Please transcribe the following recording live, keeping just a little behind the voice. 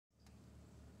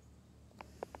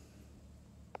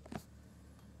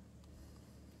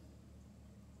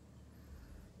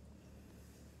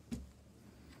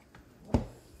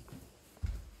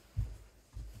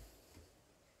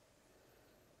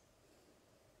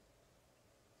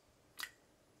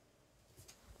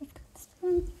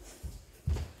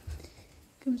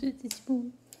comes with this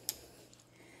spoon.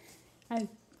 I've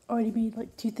already made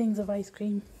like 2 things of ice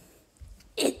cream.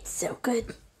 It's so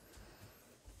good.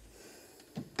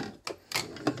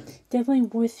 Definitely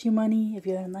worth your money if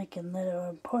you're in like a little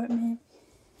apartment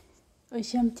or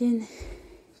something.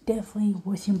 Definitely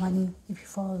worth your money if you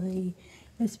follow the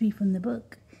recipe from the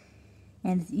book.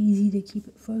 And it's easy to keep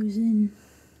it frozen.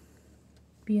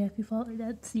 But yeah, if you follow it,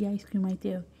 that's the ice cream right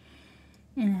there.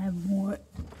 And I have more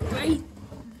right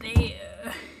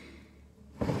there.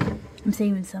 I'm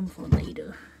saving some for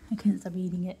later. I couldn't stop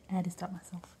eating it. I had to stop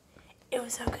myself. It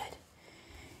was so good.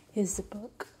 Here's the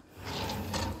book.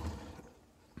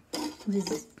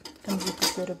 This comes with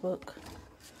this little book.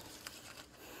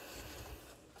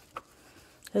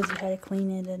 Tells you how to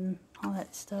clean it and all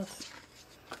that stuff.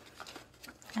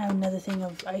 I have another thing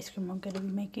of ice cream I'm going to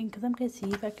be making because I'm going to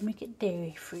see if I can make it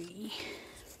dairy free.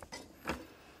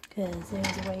 Because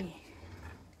there's a way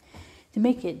to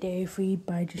make it dairy free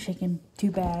by just shaking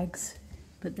 2 bags.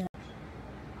 But then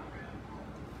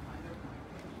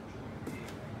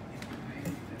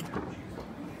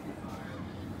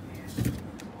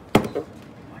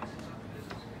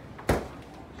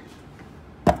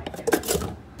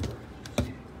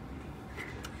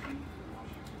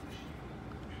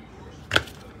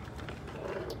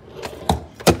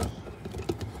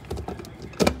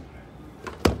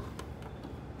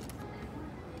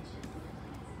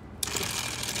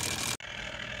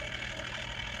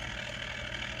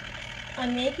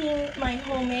I'm making my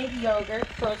homemade yogurt,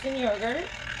 frozen yogurt.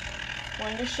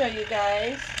 Wanted to show you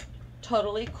guys.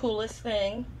 Totally coolest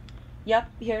thing. Yep,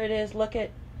 here it is. Look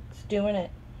at it's doing it.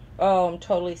 Oh, I'm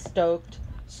totally stoked.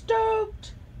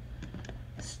 Stoked!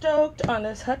 Stoked on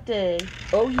this hot day.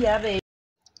 Oh yeah, baby.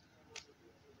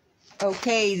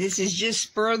 Okay, this is just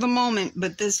spur of the moment,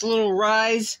 but this little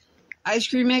Rise ice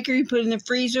cream maker you put in the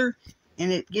freezer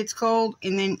and it gets cold,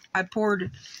 and then I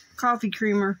poured coffee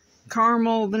creamer,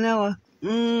 caramel, vanilla.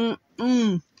 It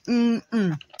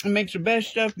makes the best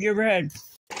stuff you ever had.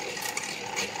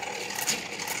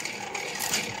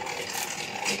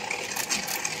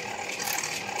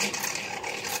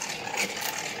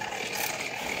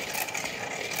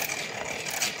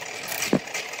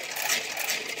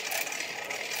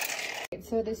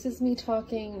 So this is me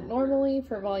talking normally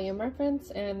for volume reference,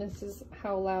 and this is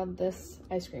how loud this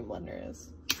ice cream blender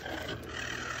is.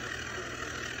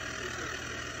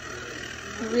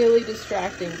 Really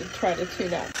distracting to try to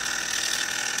tune out.